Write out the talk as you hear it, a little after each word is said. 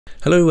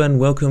Hello and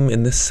welcome.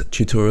 In this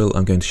tutorial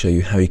I'm going to show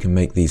you how you can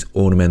make these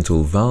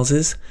ornamental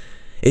vases.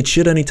 It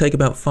should only take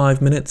about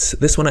 5 minutes.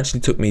 This one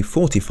actually took me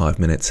 45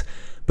 minutes,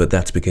 but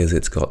that's because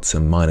it's got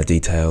some minor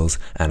details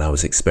and I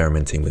was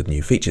experimenting with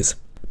new features.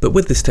 But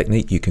with this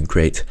technique you can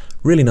create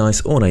really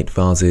nice ornate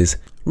vases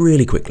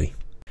really quickly.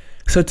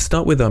 So to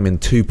start with, I'm in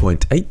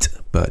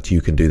 2.8, but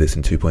you can do this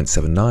in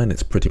 2.79,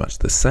 it's pretty much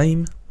the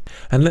same.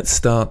 And let's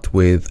start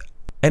with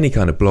any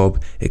kind of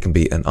blob. It can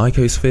be an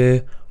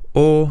icosphere,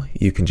 or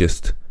you can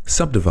just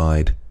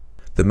subdivide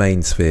the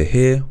main sphere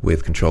here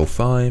with Control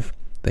 5,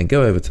 then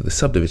go over to the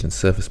subdivision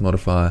surface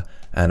modifier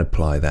and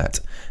apply that.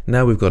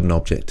 Now we've got an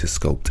object to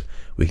sculpt.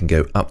 We can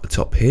go up the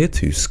top here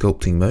to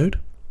sculpting mode,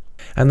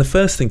 and the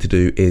first thing to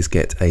do is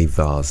get a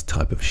vase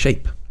type of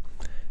shape.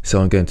 So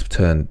I'm going to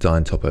turn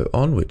Dyn Topo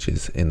on, which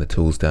is in the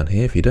tools down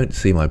here. If you don't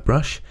see my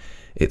brush,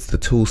 it's the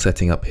tool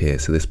setting up here,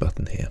 so this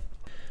button here.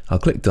 I'll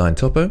click Dyn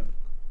Topo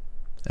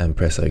and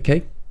press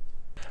OK.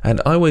 And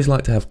I always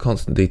like to have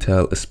constant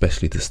detail,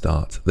 especially to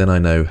start. Then I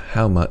know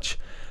how much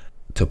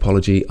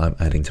topology I'm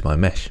adding to my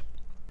mesh.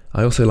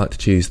 I also like to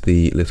choose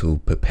the little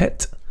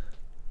pipette.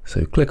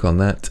 So click on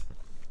that,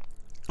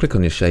 click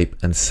on your shape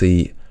and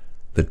see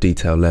the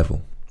detail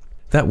level.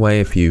 That way,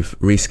 if you've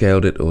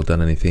rescaled it or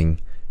done anything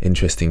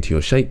interesting to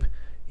your shape,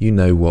 you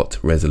know what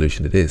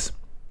resolution it is.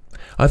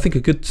 I think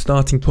a good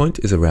starting point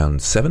is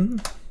around 7.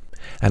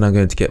 And I'm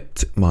going to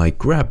get my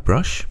grab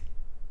brush.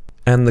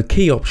 And the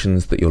key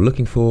options that you're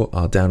looking for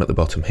are down at the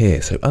bottom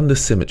here. So under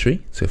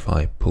symmetry, so if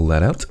I pull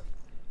that out,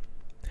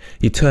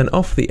 you turn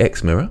off the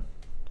X mirror,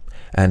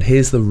 and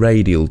here's the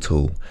radial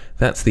tool.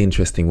 That's the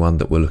interesting one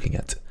that we're looking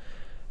at.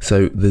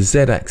 So the Z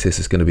axis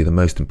is going to be the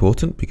most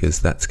important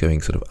because that's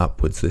going sort of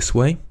upwards this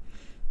way.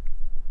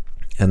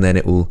 And then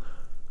it will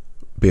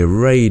be a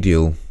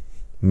radial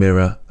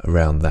mirror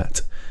around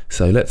that.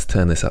 So let's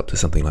turn this up to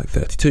something like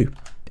 32.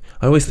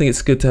 I always think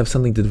it's good to have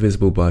something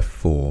divisible by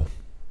 4.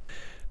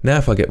 Now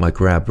if I get my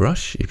grab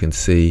brush, you can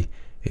see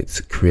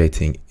it's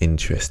creating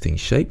interesting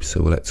shapes.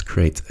 So let's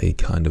create a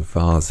kind of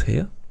vase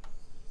here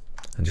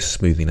and just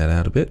smoothing that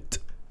out a bit.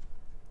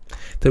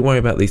 Don't worry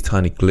about these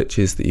tiny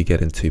glitches that you get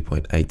in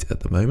 2.8 at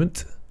the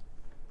moment.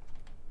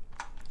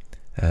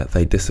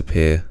 They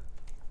disappear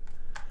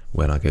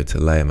when I go to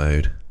layer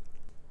mode,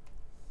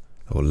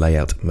 or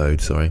layout mode,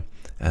 sorry,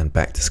 and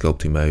back to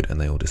sculpting mode, and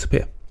they all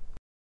disappear.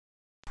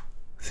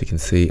 So you can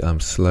see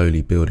I'm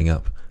slowly building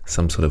up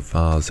some sort of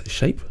vase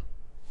shape.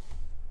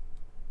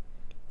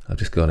 I've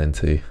just gone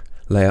into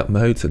layout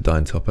mode, so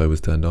Dyn Topo was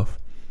turned off.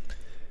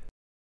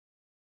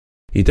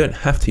 You don't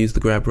have to use the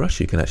grab brush,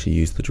 you can actually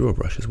use the draw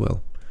brush as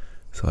well.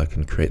 So I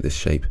can create this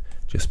shape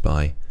just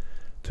by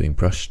doing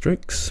brush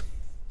strokes.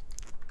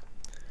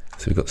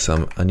 So we've got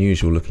some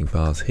unusual looking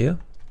vase here.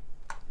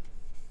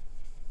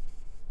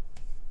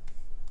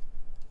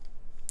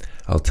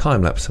 I'll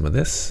time lapse some of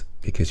this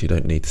because you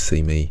don't need to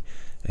see me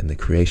in the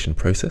creation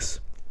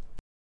process.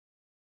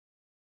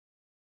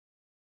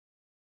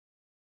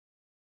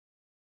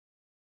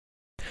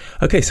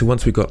 Okay, so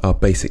once we've got our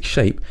basic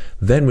shape,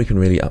 then we can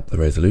really up the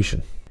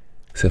resolution.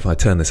 So if I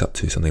turn this up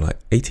to something like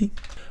 80,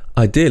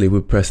 ideally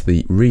we'd press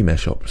the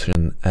remesh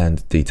option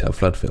and detail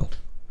flood fill.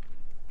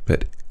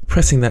 But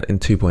pressing that in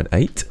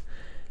 2.8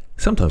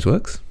 sometimes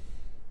works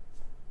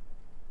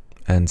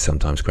and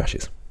sometimes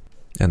crashes.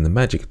 And the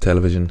magic of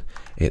television,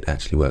 it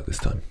actually worked this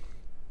time.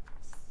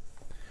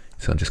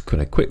 So I'm just going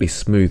to quickly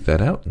smooth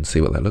that out and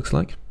see what that looks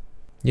like.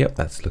 Yep,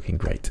 that's looking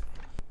great.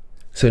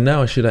 So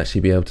now I should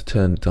actually be able to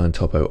turn Dyn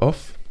Topo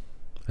off.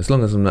 As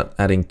long as I'm not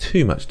adding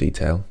too much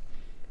detail,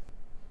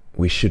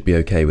 we should be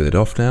okay with it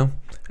off now,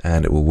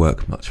 and it will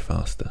work much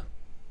faster.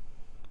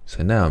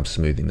 So now I'm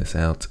smoothing this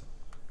out.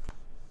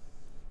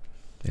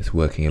 It's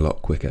working a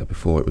lot quicker.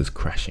 Before it was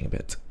crashing a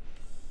bit.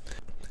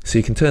 So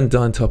you can turn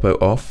Dyn Topo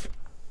off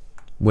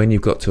when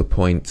you've got to a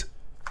point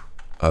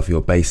of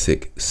your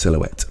basic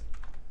silhouette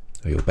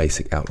or your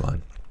basic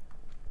outline.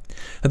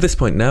 At this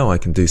point now I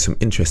can do some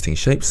interesting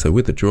shapes. So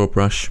with the draw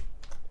brush,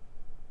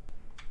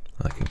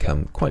 I can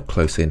come quite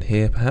close in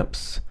here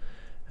perhaps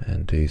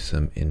and do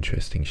some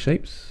interesting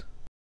shapes.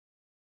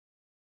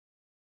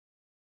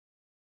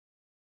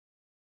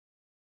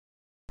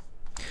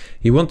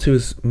 You want to,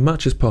 as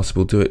much as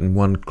possible, do it in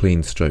one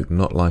clean stroke,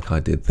 not like I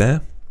did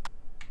there.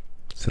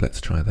 So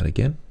let's try that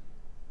again.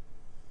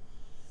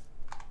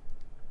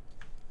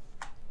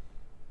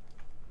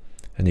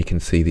 And you can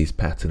see these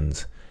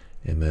patterns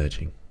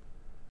emerging.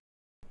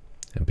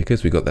 And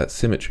because we've got that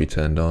symmetry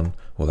turned on,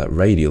 or that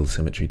radial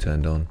symmetry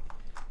turned on,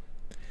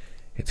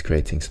 it's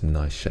creating some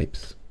nice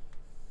shapes.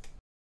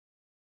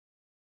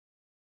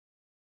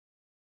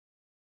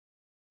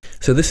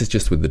 So this is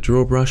just with the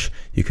draw brush.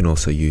 You can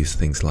also use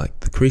things like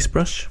the crease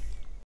brush.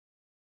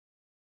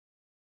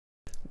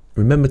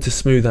 Remember to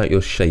smooth out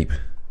your shape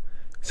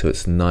so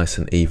it's nice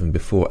and even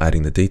before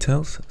adding the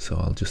details. So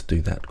I'll just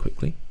do that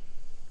quickly.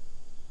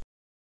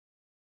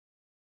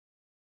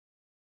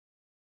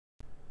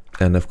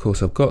 And of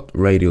course I've got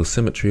radial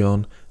symmetry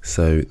on,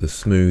 so the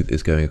smooth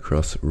is going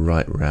across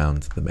right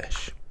round the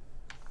mesh.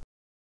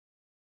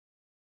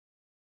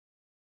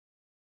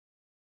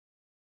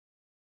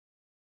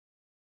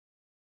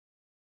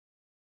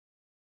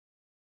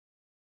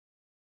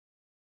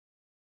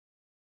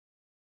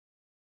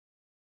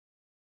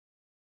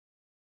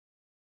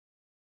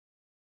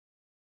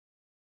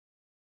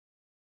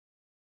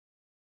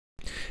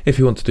 If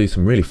you want to do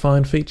some really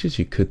fine features,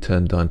 you could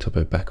turn Dyn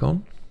Topo back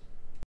on.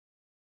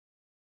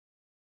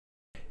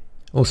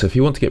 Also, if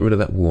you want to get rid of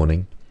that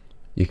warning,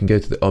 you can go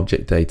to the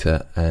object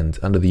data, and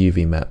under the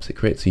UV maps, it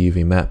creates a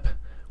UV map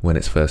when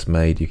it's first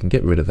made. You can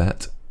get rid of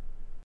that,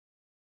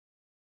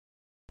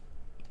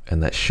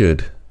 and that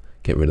should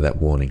get rid of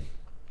that warning.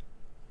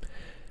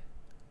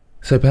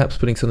 So perhaps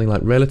putting something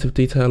like relative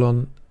detail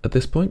on at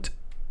this point.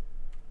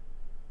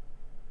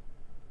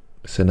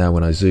 So now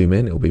when I zoom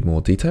in, it will be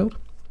more detailed,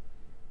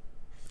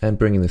 and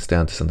bringing this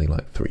down to something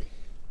like 3.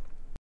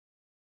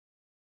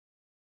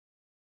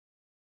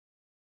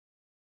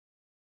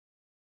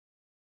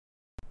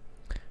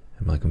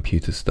 And my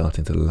computer's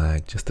starting to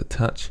lag just a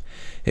touch.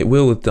 It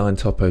will with Dyn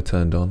Topo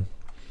turned on.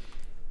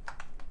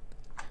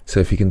 So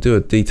if you can do a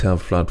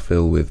detailed flood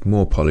fill with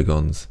more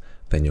polygons,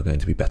 then you're going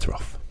to be better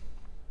off.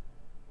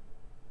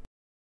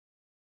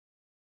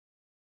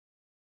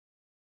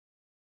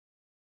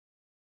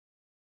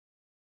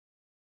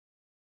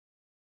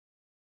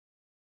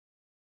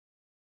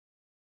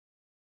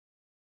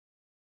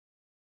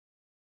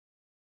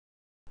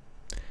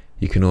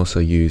 You can also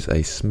use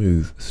a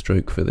smooth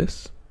stroke for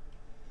this,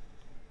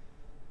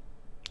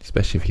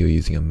 especially if you're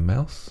using a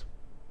mouse.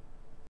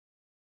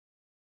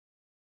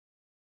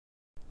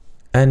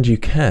 And you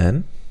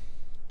can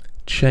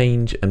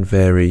change and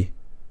vary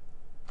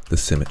the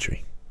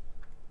symmetry.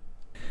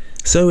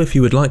 So if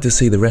you would like to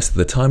see the rest of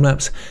the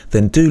time-lapse,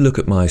 then do look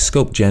at my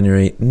Sculpt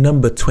January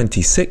number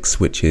 26,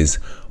 which is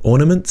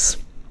Ornaments.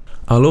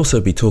 I'll also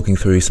be talking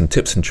through some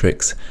tips and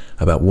tricks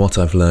about what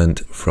I've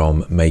learned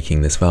from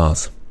making this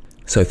vase.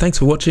 So thanks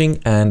for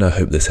watching, and I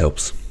hope this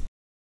helps.